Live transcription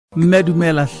Mme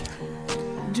dumela.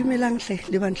 Dumelang hle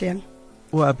le bantleng.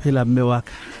 Wa phela mme wa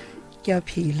ka. Ke a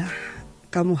phela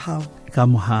ka mohao. Ka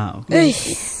mohao.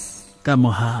 Ka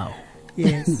mohao.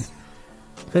 Yes.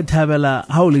 Re thabela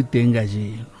ha o le teng ga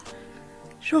jeno.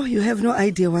 Sure, you have no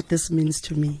idea what this means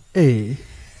to me.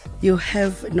 You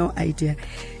have no idea.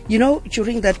 You know,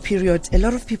 during that period, a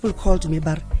lot of people called me,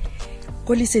 but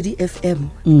Kolisedi FM,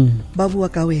 Babu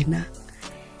ka wena.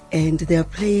 And they're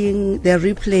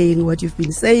replaying what you've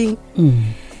been saying.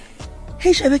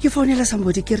 Hey, shabe ke phonela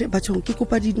somebody ke re bathong ke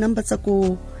kopa di number tsa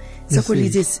ko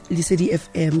Lesedi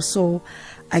FM so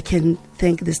I can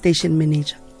thank the station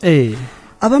manager.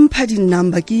 Abampha di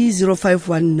number ki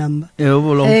 051 number.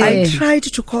 I tried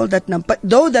to call that number,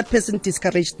 though that person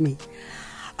discouraged me.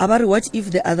 About what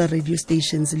if the other radio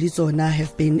stations Lizona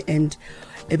have been and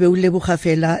this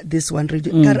one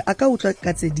radio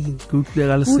Lesedi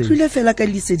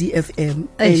FM,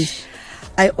 and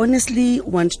I honestly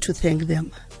want to thank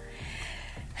them.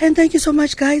 And thank you so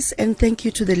much, guys, and thank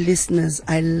you to the listeners.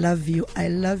 I love you. I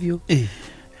love you.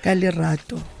 Ka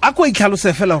lerato. Ako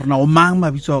itlhalose fela hore na o mang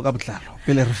mabitso ka botlalo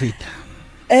pele re feta.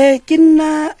 Ke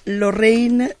nna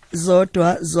Mme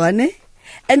Zodwa Zwane.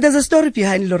 And there's a story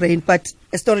behind Lorraine, but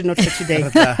a story not for today.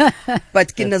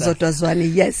 But ke nna Zodwa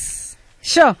Zwane, yes.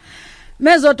 Sure.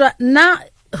 Mme Zodwa na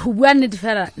ho bua nnete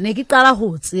fela ne ke qala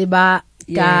ho tseba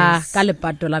ka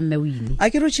lepato la mme Winnie. A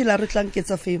ke re tshila re tlang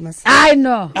ketsa famous. I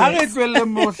know. A re tswelle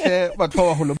mohle batho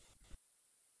ba holo.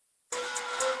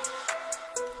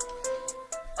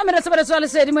 Amere tsebere tswa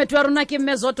Lesedi moetlo wa rona ke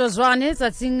Mme Zodwa Zwane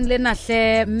tsatsing le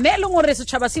nahle mme le ngore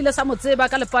setjhaba sile sa motseba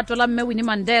ka lepato la mme Winnie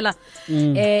Mandela.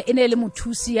 Ene le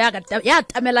mothusi ya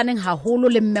tamelaneng haholo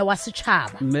le mme wa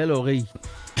setjhaba. Mme Lorraine.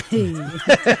 Mme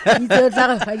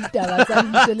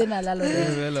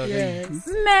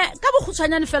ka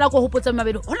bokgutshwanyane fela go hopotsa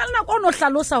mabedi ho na nako no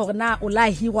hlalosa hore na o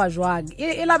la hirwa jwang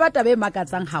e la bata be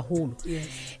makatsang haholo.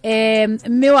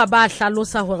 Mme wa ba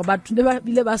hlalosa hore batho ne ba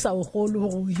bile ba sa o golo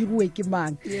hore o hirwe ke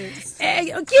mang. Ke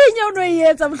nya o no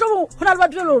yetsa mhlobo ho na le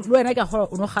batho le wena ka gore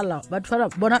o no galla batho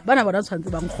bona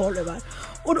tshwantse bang gole ba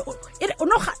o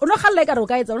no galla ka re o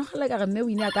ka etsa o no galla ka re mme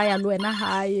Winnie a ka ya le wena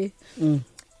hae.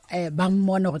 Bang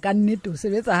mona ka nnete o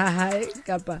sebetsa ha hae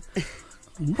kapa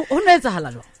o ne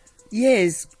etsahala jwang?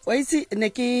 Yes, why see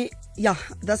neki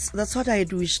that's what I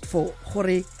had wished for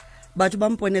gore batho ba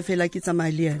mpone fela ke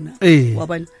tsamaya le yena wa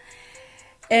bona.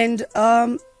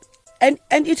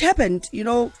 And it happened, you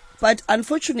know, but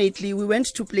unfortunately we went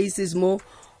to places more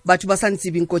batho ba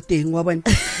santse bing ko teng wa bona.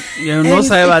 No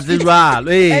sa ba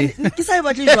jwalo ke sa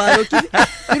ba jwalo,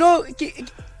 you know,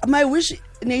 my wish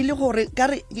ne ile gore ka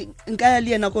re nka ya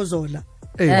le yena ko Zola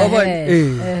wa bona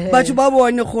batho ba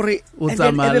bone gore e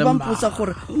be ba mpotsa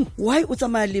gore why o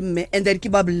tsamaya le mme and then ke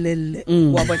ba bolelle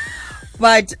wa bona,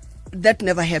 but that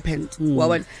never happened wa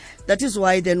bona. That is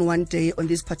why then one day on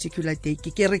this particular day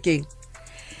ke kerekeng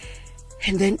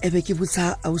and then ebe ke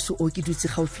botsa auso o ke dutse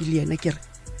gaufi le yena ke re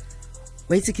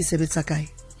wa itse ke sebetsa kae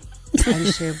a re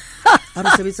shebe a re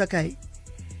sebetsa kae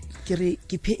ke re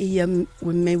ke PM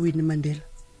Mme Winnie Mandela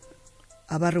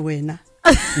abare wena.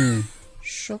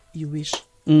 Sure, you wish.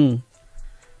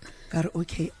 Kare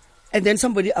okay. And then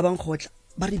somebody abang khotla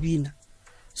ba re bina.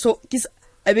 So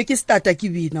abe ke starta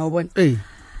ke bina o bona.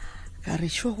 Kare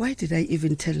sure, why did I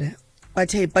even tell her?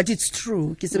 But hey, but it's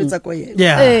true. Ke sebetsa ko yena.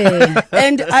 Yeah.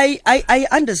 And I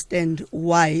understand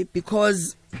why,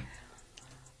 because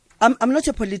I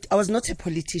was not a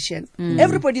politician.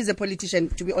 Everybody is a politician,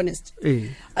 to be honest.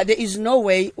 There is no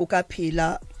way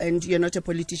ukapila and you're not a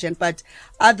politician, but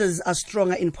others are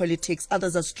stronger in politics,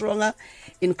 others are stronger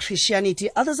in Christianity,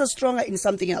 others are stronger in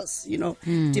something else, you know,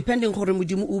 depending on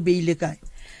mudimu ubeile kai.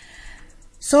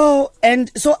 So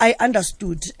I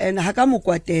understood and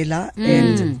hakamukwatela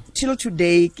and till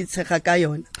today kitsega ka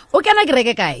yona. O kana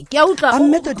kereke kae? Ke a utla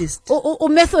I'm Methodist. O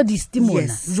Methodist mona.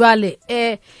 Yes. Jwale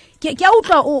ke a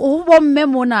utla o bomme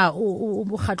mona o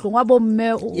bogatlong wa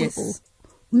bomme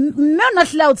mme ona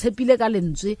hla o tshepile ka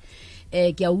lentswe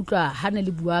ke a utla hane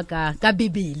le bua ka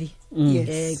Bebele.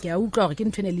 Ke a utla gore ke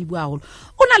ntwene le bua holo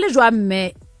o na le jwa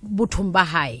mme bothong ba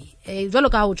hae jwalo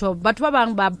ka ho tsho batho ba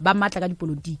bang ba matla ka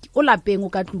dipolitiki o lapeng o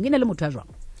ka tlung ene le motho a jwang.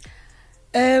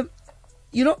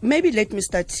 You know, maybe let me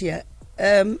start here.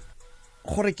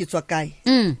 Gore ke tswa kae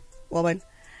wa bona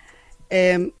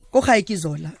ko gae ke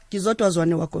Zola ke Zodwa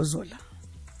Zwane wa ko Zola,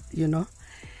 you know,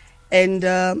 and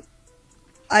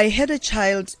I had a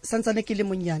child santsane ke le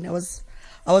monyane. I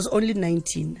was only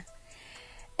 19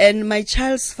 and my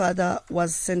child's father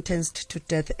was sentenced to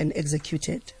death and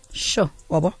executed. Sure.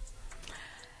 Wabo.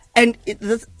 And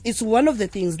it's one of the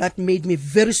things that made me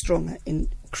very strong in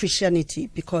Christianity,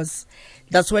 because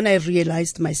that's when I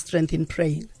realized my strength in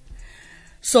praying.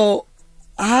 So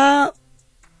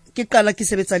ke qala ke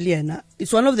sebetsa le yena,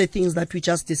 it's one of the things that we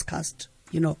just discussed,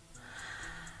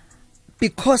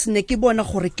 because ne ke bona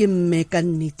gore ke mme ka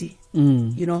nnete,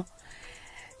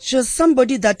 she was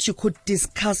somebody that you could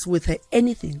discuss with her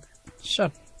anything.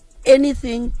 Sure.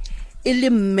 Anything. Ele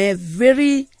mme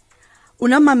very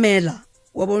una mamela,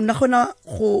 wa bona gona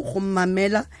go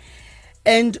mamela,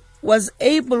 and was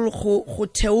able go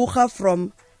theoga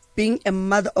from being a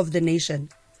mother of the nation.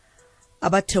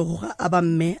 Aba theoga aba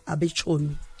mme aba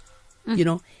chomi.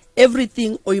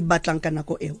 Everything o ibatlang ka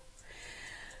nako eo.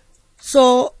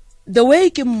 So the way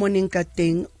ke morning ka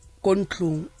teng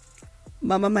kontlong,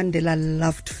 Mama Mandela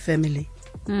loved family.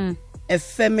 A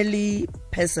family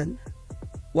person.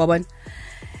 Waban.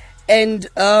 And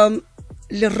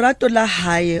lerato la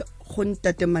hae go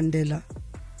Ntate Mandela.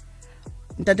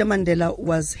 Ntate Mandela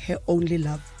was her only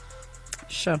love.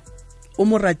 Sure. O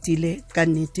mo ratile ka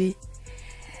nnete,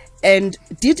 and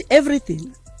did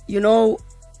everything.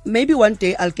 Maybe one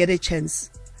day I'll get a chance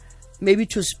maybe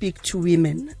to speak to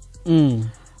women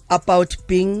about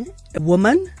being a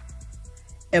woman,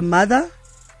 a mother,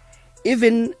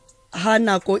 even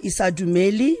hanako isa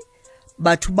dumeli,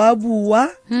 batho ba bua,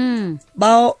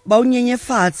 ba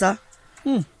unyenyefatsa,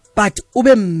 but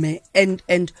ube mme,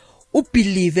 and u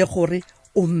believe gore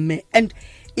umme, and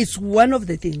it's one of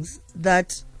the things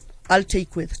that I'll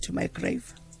take with to my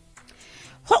grave.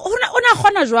 Ona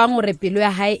gona jwang gore pelo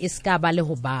ya hae e ska ba le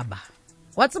ho baba.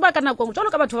 Wa tseba kana go jalo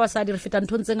ka batho ba basadi re feta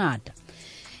nthontse ngata.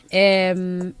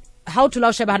 How to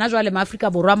la sheba hana jwale ma Afrika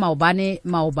borwa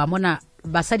maoba mona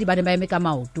basadi ba ne ba emeka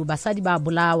maoto, basadi ba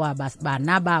bolawa,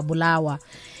 bana ba bolawa.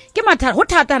 Ke matha ho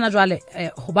thata hana jwale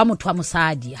ho ba motho wa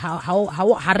mosadi ha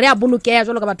re a bolokeya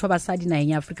jalo ka batho ba basadi na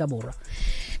ya Afrika borwa.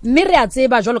 Mme re a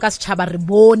tseba jalo ka setšhaba re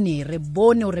bone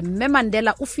hore Mme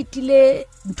Mandela o fitile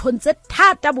nthontse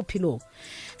thata bophelong.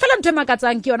 Fela ntwe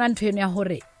makatsang ke yona ntwe ya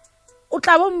hore o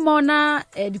tla bo mmona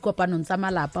dikopanong tsa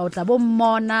malapa, o tla bo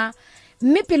mmona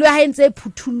mme pelo ya hae ntse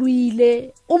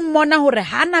phuthuluile, o mmona hore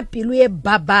hana pelo e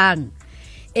babang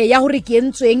ya hore ke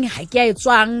entsweng ha ke a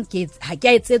etswang ha ke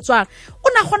a etsetswang. O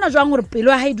na gona jwang hore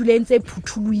pelo ya hae dule ntse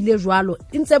phuthuluile jwalo,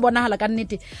 ntse bonahala ka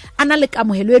nnete ana le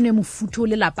kamohelo ene mofutho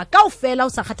le lapa kaofela o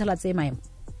sa kgathala tse maemo.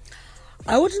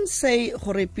 I wouldn't say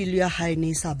gore pelo ya hae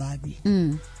ne sa babi.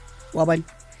 Wa bona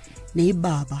ne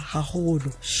baba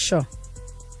haholo. Sure.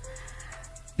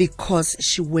 Because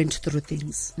she went through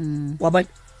things.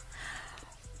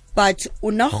 But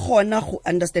una khona go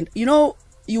understand. You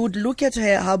would look at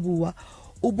her habua,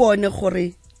 ubone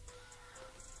gore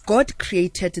God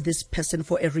created this person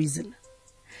for a reason.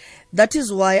 That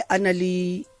is why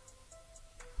Anali,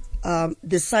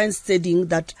 the science studying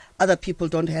that other people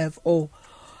don't have, or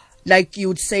like you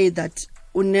would say that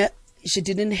she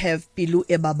didn't have pilu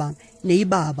e babang, ne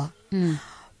baba.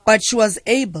 But she was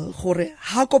able gore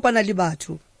ha kopana le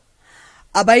batho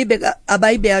abaibe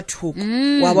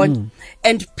athoko wa bona,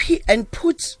 and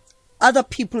put other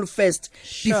people first.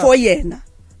 Sure. Before yena,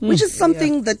 which is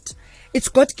something that it's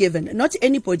God given, not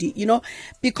anybody,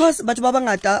 because batho ba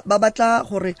bangata ba batla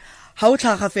gore ha o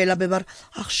tlhaga fela be ba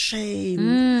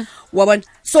shame wa bona.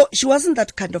 So she wasn't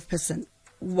that kind of person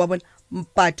wa bona,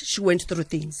 but she went through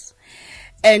things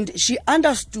and she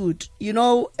understood,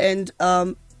 and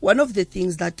one of the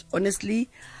things that honestly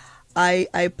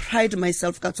I pride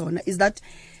myself katsona is that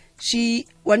she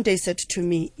one day said to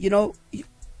me,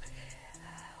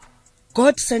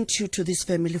 God sent you to this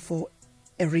family for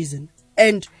a reason.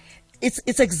 And it's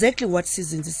exactly what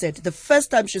Sizinzi said. The first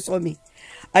time she saw me,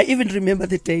 I even remember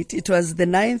the date. It was the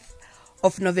 9th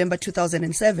of November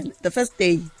 2007. The first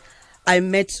day I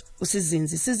met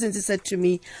Sizinzi. Sizinzi said to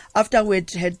me, after we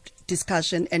had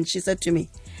discussion, and she said to me,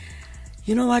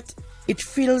 you know what? It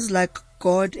feels like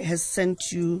God has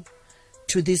sent you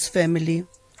to this family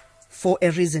for a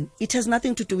reason. It has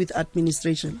nothing to do with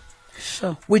administration.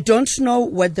 Sure. We don't know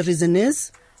what the reason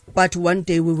is, but one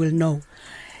day we will know.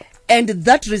 And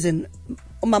that reason,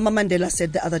 Mama Mandela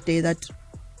said the other day that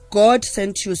God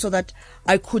sent you so that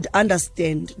I could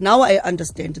understand. Now I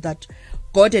understand that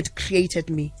God had created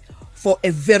me for a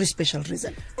very special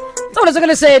reason. So let's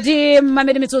go say di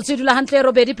mamedi metsotsi dula hantle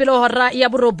robedi pelo hora ya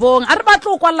borobong a re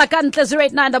batlo kwalla ka ntle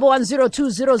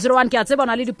 0891102001 ke a tseba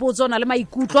na le dipotso na le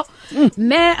maikutlo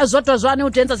Mme Zodwa Zwane o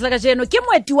tentsa sela ka jeno ke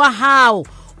moeti wa hao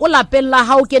o lapella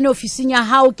hao kene ofising ya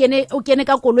hao o kene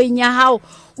ka koloing ya hao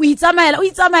o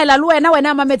itsamaela le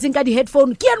wena mametseng ka di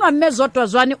headphone ke enwa Mme Zodwa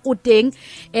Zwane o teng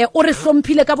o re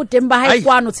hlomphile ka boteng ba hae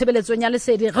kwano tshebeletsong ya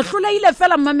lesedi re hloleile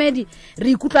fela mamedi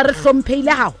re ikutla re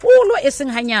hlompheile haholo e seng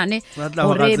hanyane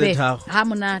orebe ha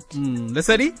monate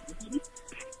lesedi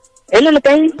hello le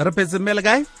kae re petse mmele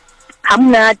kae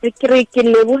Monate ke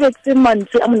lebogetse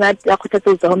mantswe a monate a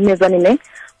kgothatsetsa go Mme Zwane ne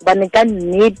ba ne ka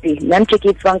nnete nna ntse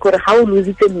ke tswang gore ha o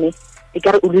lositse mme e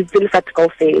ka re o lositse lefatshe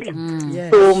kaofela.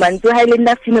 So mantswe ha ile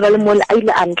nna funeral mo a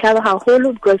ile a ntlhaba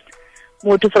haholo because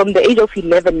motho from the age of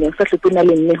 11 ne sa hlotona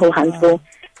le mme ho hanso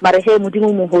mare he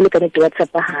modimo moholo ka nnete wa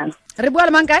tshepahala. Re bua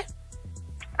le mang kae?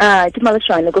 Ke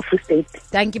Maleshwane go Free State.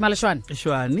 Thank you Maleshwane.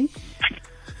 Shwani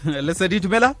let's di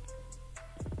dumela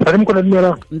Re mo kona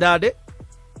dumela ndade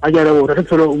a jara o re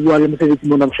tsolo bua le mosebetsi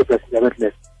mo namsho plus ya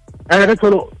business re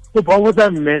tsolo go ba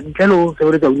botsa mme ntlelo se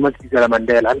re tsa uma tsela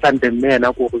Mandela antante mme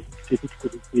na go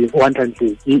o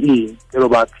antante ke lo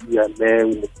ba pia le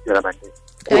o tsela Mandela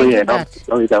o yena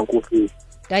o ita go fi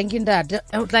Thank you ndade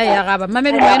o tla ya gaba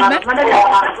mamedi wena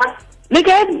le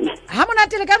ke ha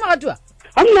monate le ka magatua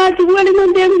Monate bua le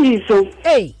Mondemiso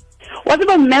wa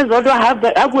tseba Mme Zodwa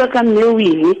ha bua ka mme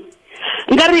wini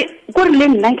nkare go re le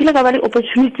nna ke le ka ba le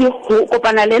opportunity go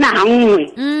kopana le na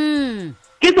hangwe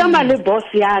ke tsama le boss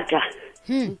yaka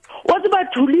wa tseba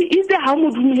thuli itse ha mo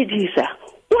dumedisa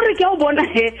o re ke o bona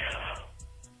he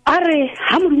are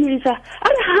ha mo dumedisa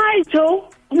are hi Joe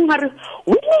ngare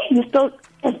really you still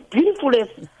as beautiful as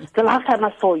the last time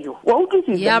I saw you. Wa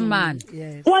utlwisa? Yeah man.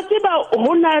 Wa tseba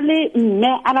hona le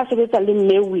mme ana sebetsa le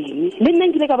mme wini le nne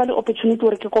nkile ka ba le opportunity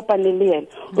gore ke kopane le yena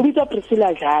o bitsa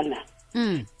Priscilla Jana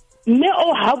mme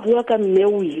o ha bua ka mme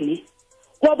wini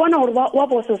wa bona gore wa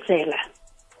bososela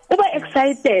o ba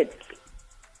excited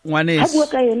ngwane ha bua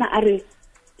ka yena are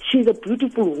she's a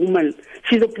beautiful woman,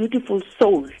 she's a beautiful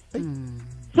soul.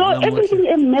 So everything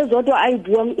Mme Zodwa I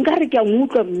bua nkare ke a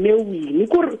mutla mme wini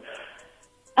gore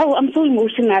oh, I'm so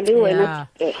emotional wena.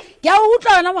 Ya o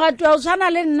utla wena mogatu o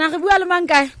tshwana le nna re bua le mang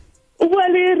kae? O bua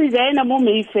le Regina mo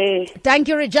Mayfair. Thank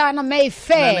you Regina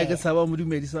Mayfair. Nna ke saba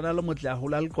modumedi sona le motla go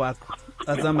la le kwakwa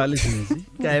a tsama le sentsi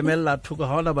ka emela thoko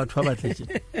ga ona batho ba batletse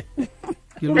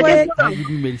ke lo ka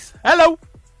modumedisa hello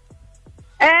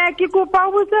ke kopa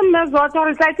o botse Mme Zodwa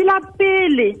re tla tsela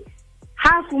pele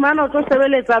ha fumana o tlo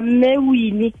sebeletsa mme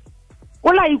wini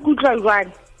o la ikutla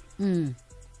jwang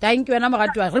Thank you wena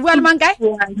mogatu re bua le mang kae?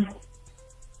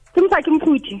 Ke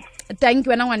mfuthi. Thank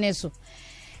you wena ngwaneso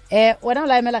wena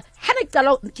la emela ha ne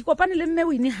qala ke kopane le mme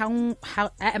wini ha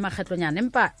a ema kgetlonyana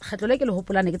empa kgetlo le ke le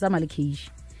hopolane ke tsama le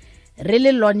cage re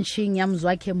le launching ya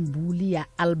Mzwakhe Mbuli ya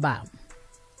album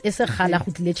e se khala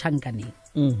go tlile tšhankaneng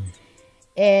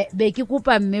be ke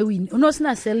kopa mme wini o no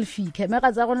sena selfie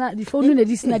camera tsa gona di phone ne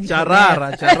di sena di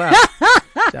charara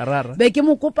be ke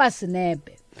mo kopa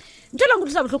snepe ntšela go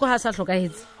tsa botlhoko ha sa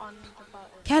tlhokahetse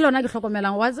ke lona ke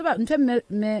tlhokomelang wa tseba ntwe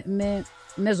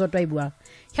me Zodwa ibua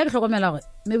ke tlhokomela gore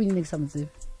me wini ne ke sa motsebe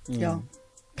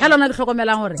ke lona ke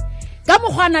tlhokomelang gore ka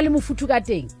mogwana le mofuthu ka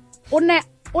teng o ne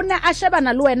a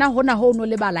shebana le wena hona ho no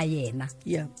le bala yena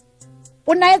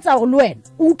o na etsa go le wena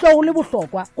o utlwa go le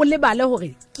bohlokwa o le bale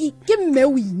gore ke mme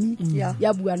wini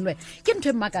ya buang le ke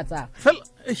ntwe mmakatsa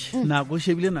na go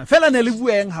shebile na fela ne le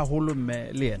bueng haholo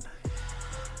mme le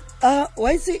yena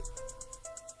why is it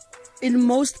in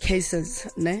most cases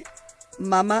ne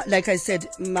mama like I said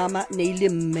mama ne ile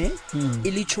mme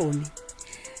ile chomi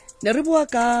ne re bua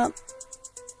ka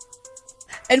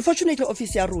unfortunately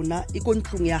office ya rona e ko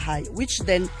ntlong ya hae which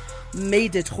then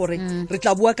made it gore re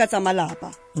tla bua ka tsa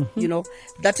malapa you know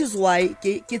that is why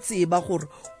ke tseba gore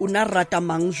una rata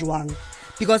mang jwang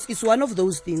because it's one of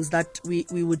those things that we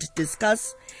would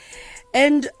discuss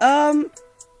and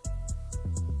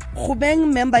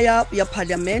Khubeng member ya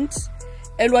parliament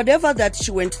and whatever that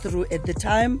she went through at the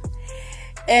time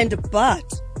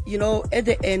but you know at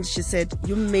the end she said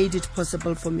you made it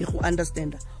possible for me to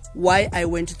understand why I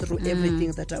went through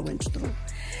everything that I went through.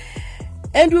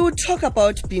 And we would talk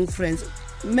about being friends.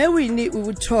 We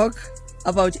would talk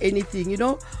about anything, you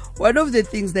know. One of the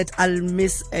things that I'll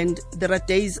miss, and there are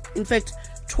days, in fact,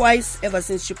 twice ever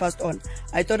since she passed on,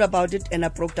 I thought about it and I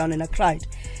broke down and I cried,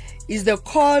 is the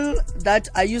call that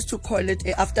I used to call it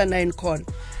a after 9 call.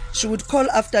 She would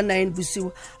call after 9,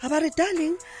 Busiu, Abare,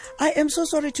 darling, I am so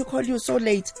sorry to call you so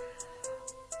late.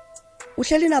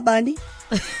 Ushalina Bani?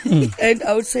 And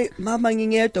I would say, Mama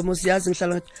ngingedwa mosiyazi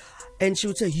ngihlala, and she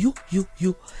would say, you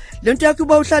lento yakho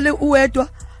uba uhlale uwedwa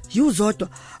you Zodwa,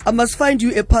 I must find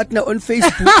you a partner on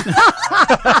Facebook.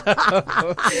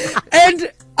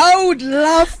 And I would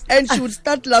laugh and she would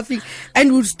start laughing and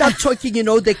we would start talking, you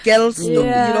know, the girls, you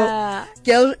know,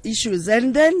 girl issues.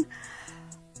 And then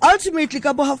ultimately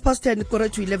kabo 10:30 quarter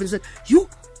to 11 said, you,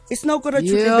 it's now quarter to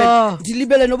 11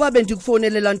 dilibele noba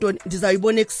bendikufonele lantoni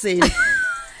ndizayibona ekuseni.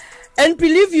 And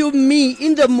believe you me,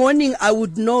 in the morning I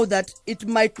would know that it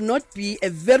might not be a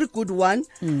very good one.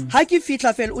 Ha ke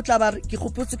fitla fela o tla ba re ke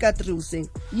gopotse ka triuseng.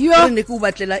 Re ne ke o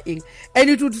batlela eng.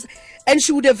 And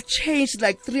she would have changed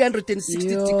like 360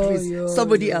 degrees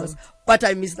somebody else. But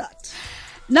I miss that.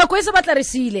 Nako e se batla re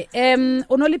sile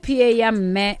o no le PA ya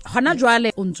mme hona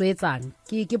jwale o ntsoetsang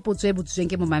ke potso e botsweng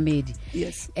ke momamedi.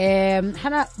 Yes.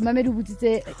 Hana mamedi o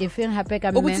botsitse e feng hape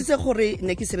ka mme o botsitse gore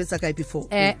ne ke sebetsa kae before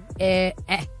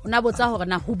ona botsa hore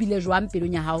na ho bile jwang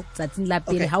pelong ya hao tsatsing la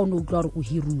pele ha o no utlwa hore o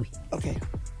hiruwe. Okay.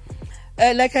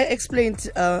 Like I explained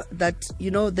that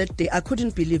that day I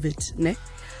couldn't believe it, ne?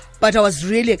 But I was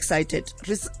really excited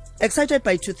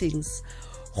by two things.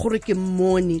 Gore ke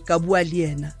moni ka bua le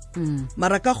ena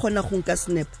mara ka gona go nka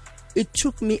snap. It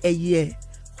took me a year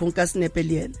go nka snap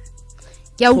le ena.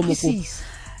 Ke a utlwisisa.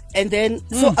 And then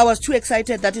so I was too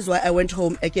excited, that is why I went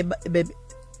home and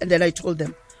then I told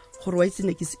them gore wa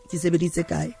itsene ke sebeditse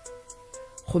kae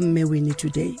go mme Winnie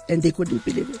today, and they couldn't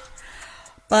believe it.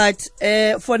 But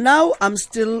for now I'm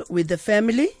still with the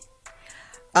family.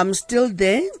 I'm still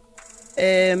there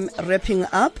wrapping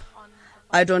up.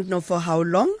 I don't know for how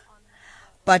long,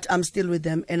 but I'm still with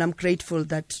them, and I'm grateful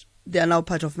that they are now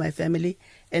part of my family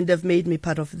and they've made me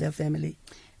part of their family.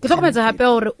 Ke tlhokometsa hape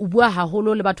hore o bua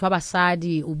haholo le batho ba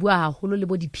basadi, o bua haholo le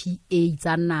bo di PA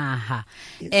tsa naha.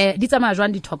 Di tsamaya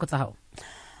jwang di talk tsa hao?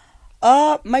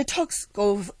 My talks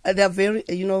go, they're very,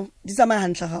 di tsamaya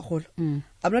hantle haholo.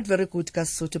 I'm not very good ka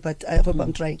Sotho, but I hope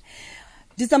I'm trying.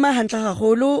 Di tsamaya hantle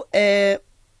haholo.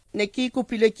 Ne ke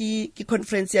kopile ki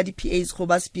conference ya di PAs go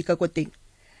ba speaker ko teng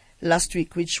last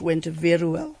week, which went very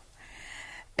well.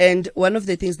 And one of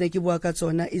the things ne ke bua ka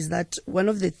tsona is that one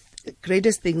of the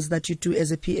greatest things that you do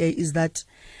as a PA is that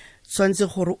tshwantse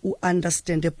gore o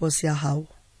understand the boss ya hao.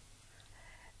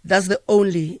 That's the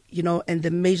only, and the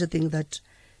major thing that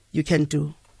you can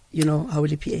do, how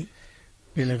will PA.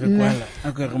 Pele re kwala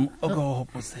a ka re o ka ho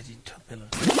hopotsa dintho pele.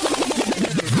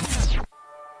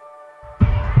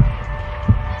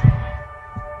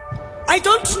 I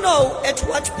don't know at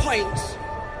what point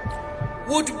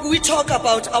would we talk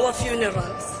about our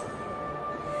funerals.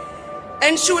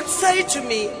 And she would say to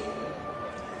me,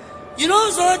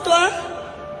 Zodwa,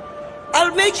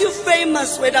 I'll make you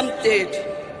famous when I'm dead.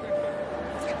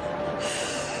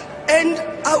 And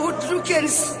I would look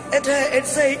at her and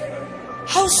say,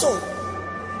 how so?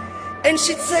 And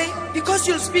she'd say, because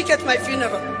you'll speak at my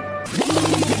funeral.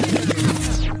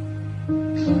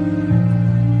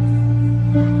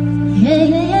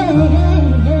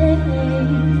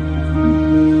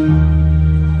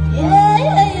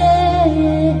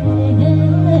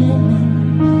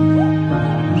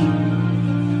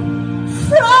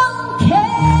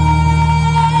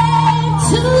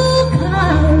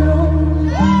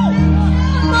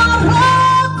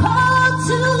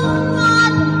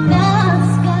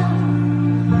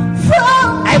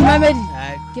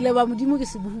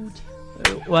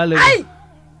 Ai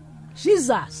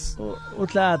Jesus o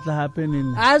tla hape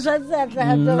nene a tla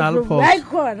hape ai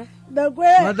khona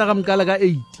mata ka mkala ka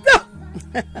 8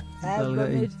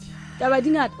 taba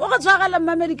dingata o ga tshwagala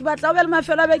Mamedi ke batla o be le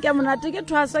mafelo a be ke monate ke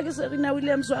thwasa ke Serena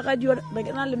Williams wa ga dio be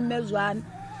ke na le Mme Zwane.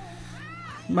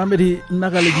 Mamedi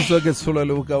nna ka le ditso ke tsholo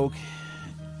le boka okay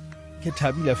ke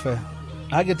thabile fa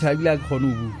ha ke thabile a ke khone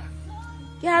o bua.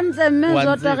 Thank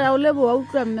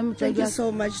you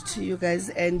so much to you guys,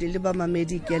 and liba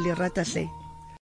Mamedi ke le rata hle.